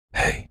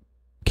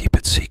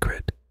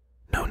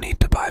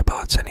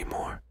bots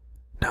anymore.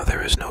 Now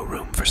there is no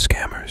room for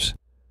scammers.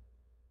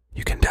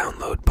 You can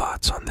download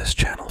bots on this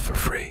channel for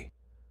free,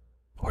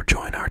 or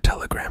join our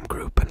Telegram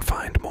group and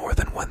find more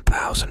than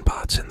 1,000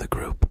 bots in the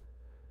group.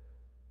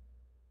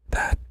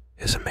 That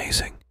is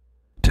amazing.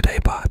 Today,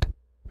 bot,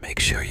 make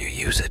sure you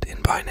use it in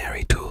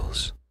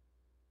binarytools.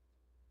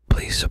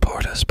 Please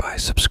support us by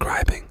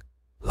subscribing,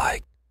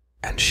 like,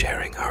 and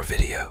sharing our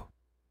video.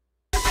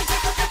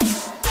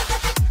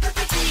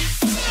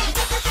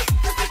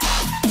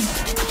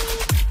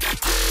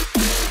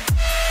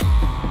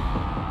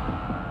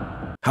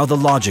 How the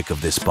logic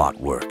of this bot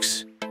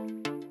works.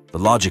 The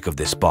logic of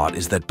this bot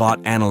is that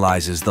bot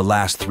analyzes the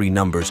last 3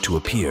 numbers to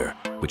appear,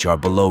 which are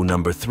below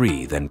number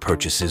 3, then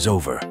purchases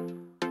over.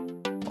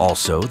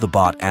 Also, the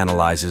bot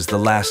analyzes the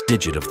last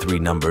digit of 3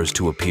 numbers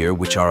to appear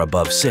which are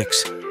above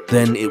 6,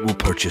 then it will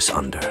purchase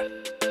under.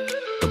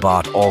 The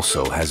bot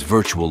also has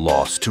virtual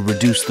loss to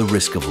reduce the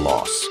risk of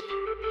loss.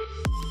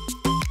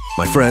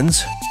 My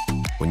friends,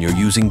 when you're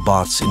using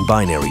bots in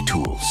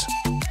binarytools,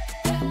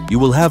 you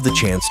will have the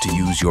chance to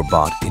use your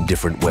bot in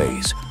different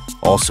ways.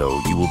 Also,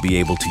 you will be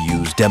able to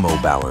use demo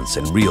balance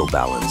and real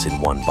balance in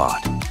one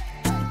bot.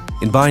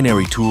 In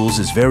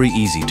binarytools, it's very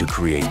easy to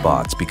create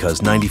bots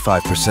because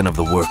 95% of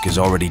the work is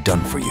already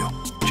done for you.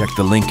 Check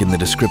the link in the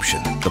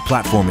description. The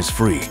platform is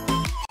free.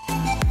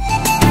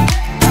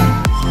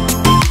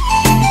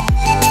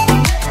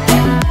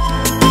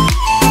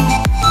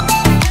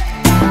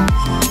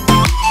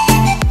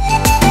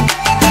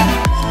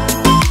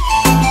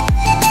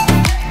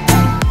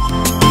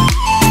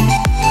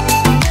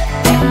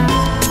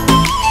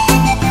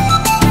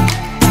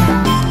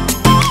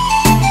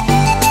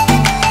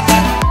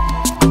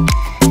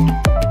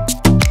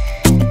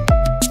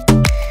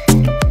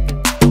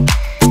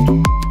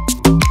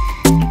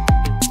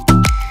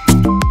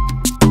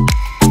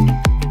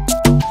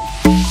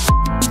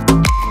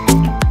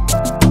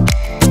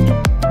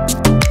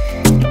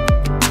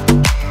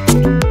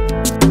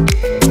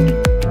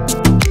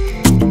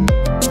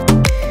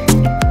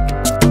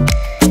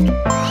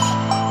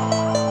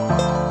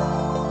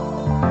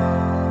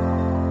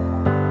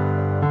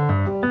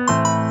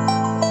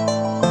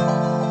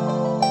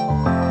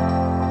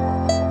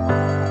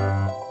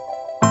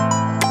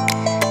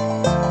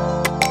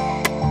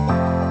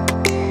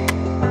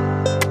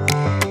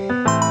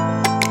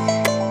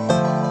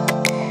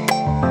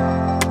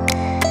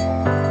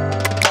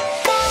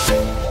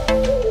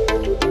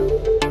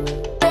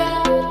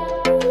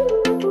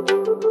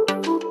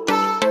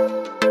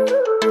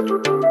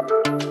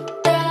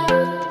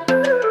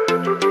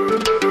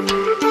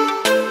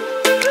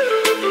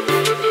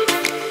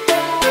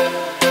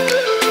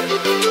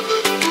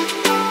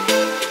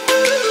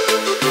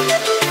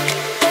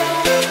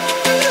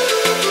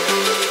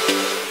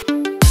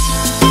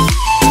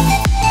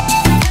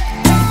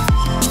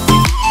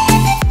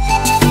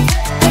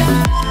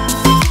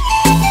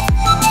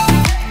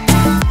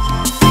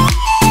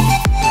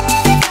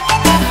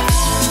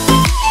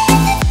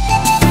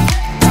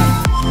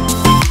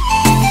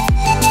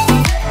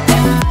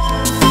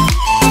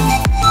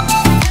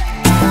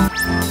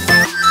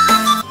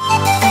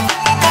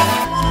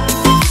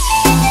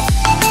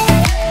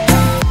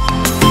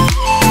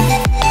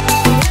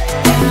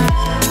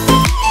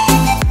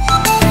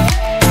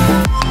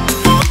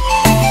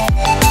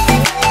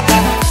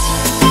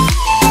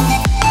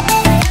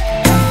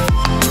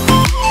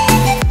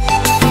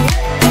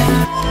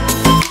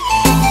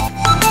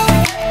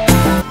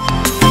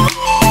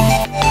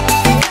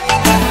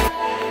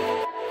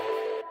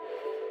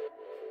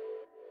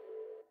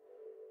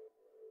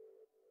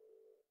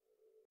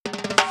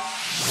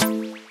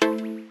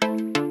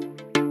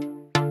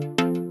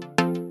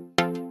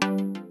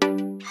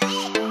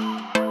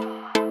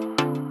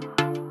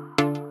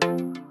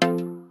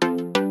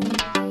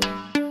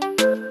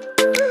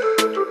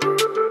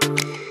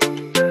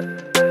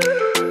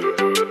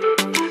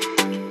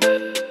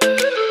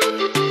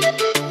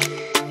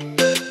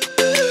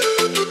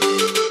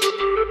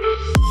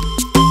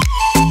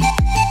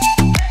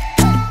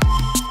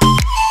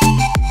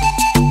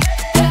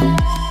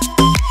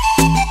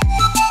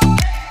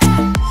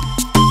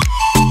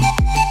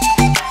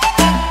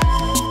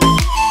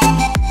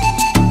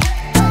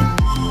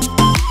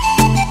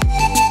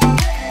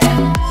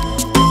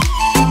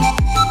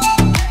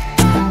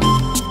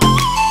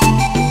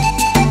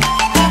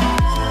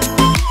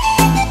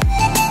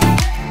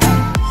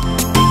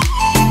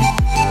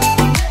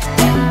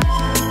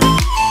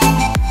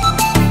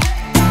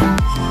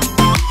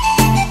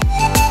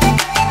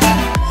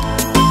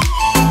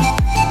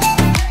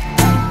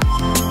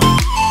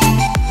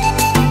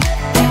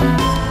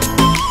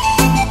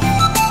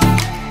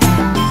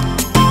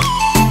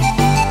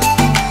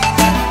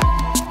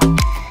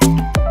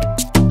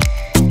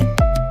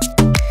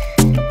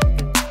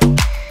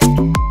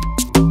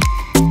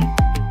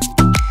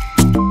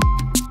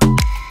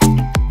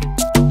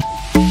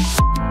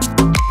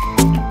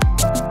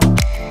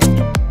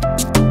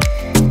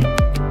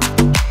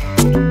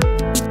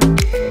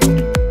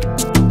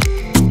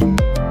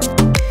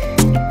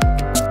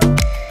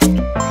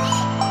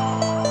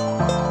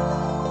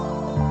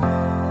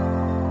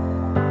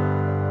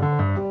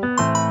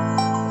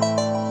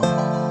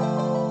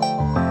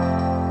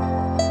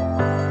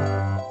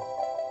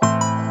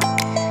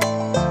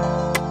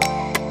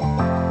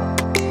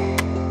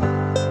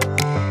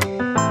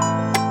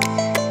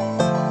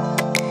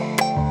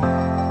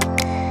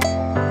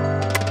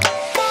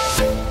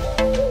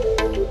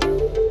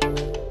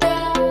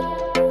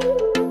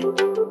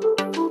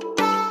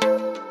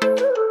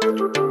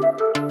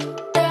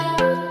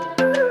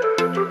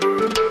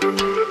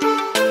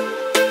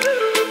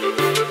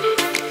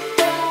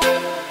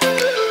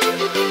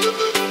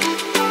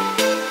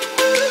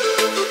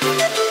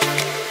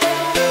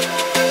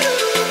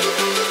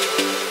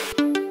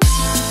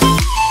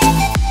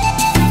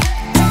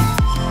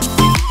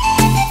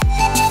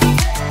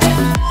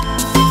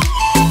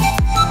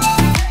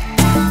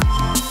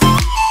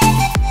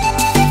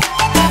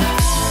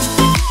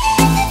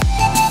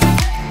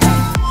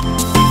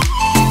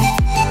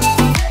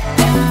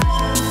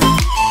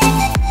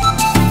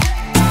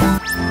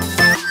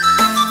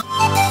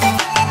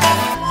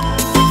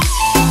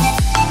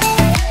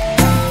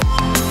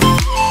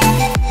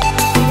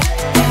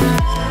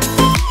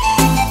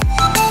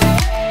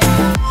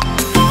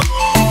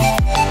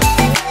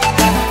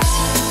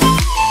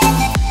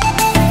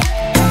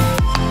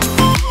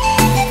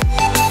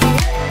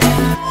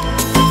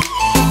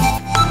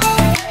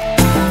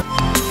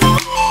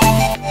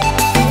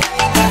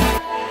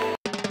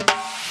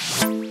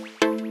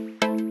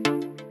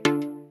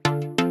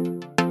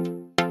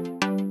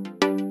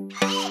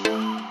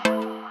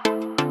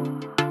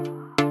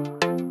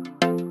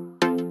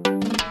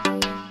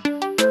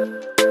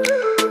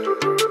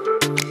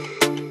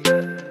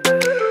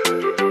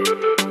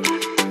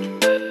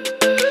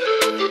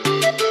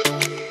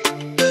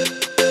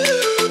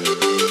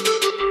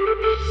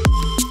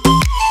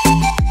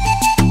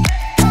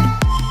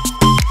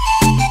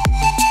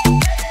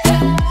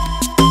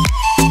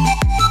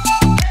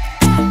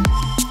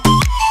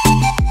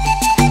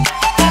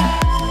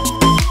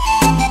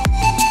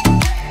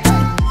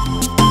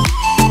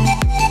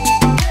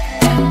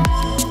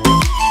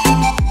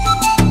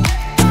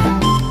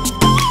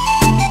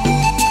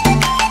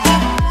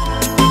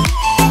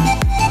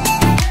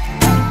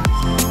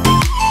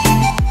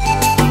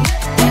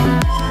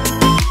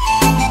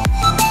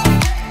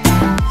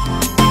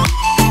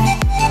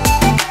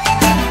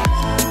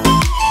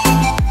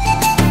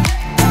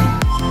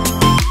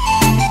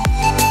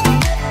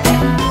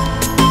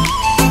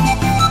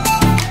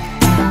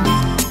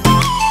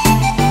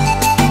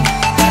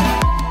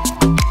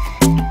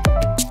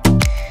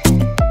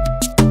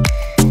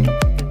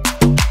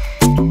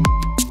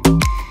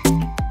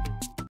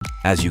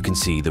 As you can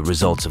see, the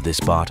results of this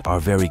bot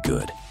are very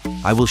good.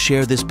 I will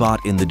share this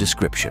bot in the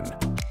description.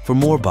 For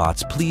more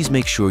bots, please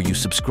make sure you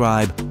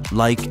subscribe,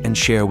 like, and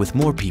share with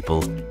more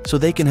people so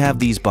they can have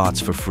these bots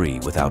for free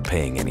without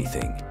paying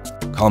anything.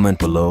 Comment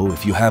below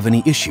if you have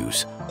any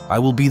issues. I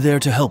will be there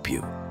to help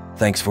you.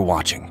 Thanks for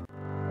watching.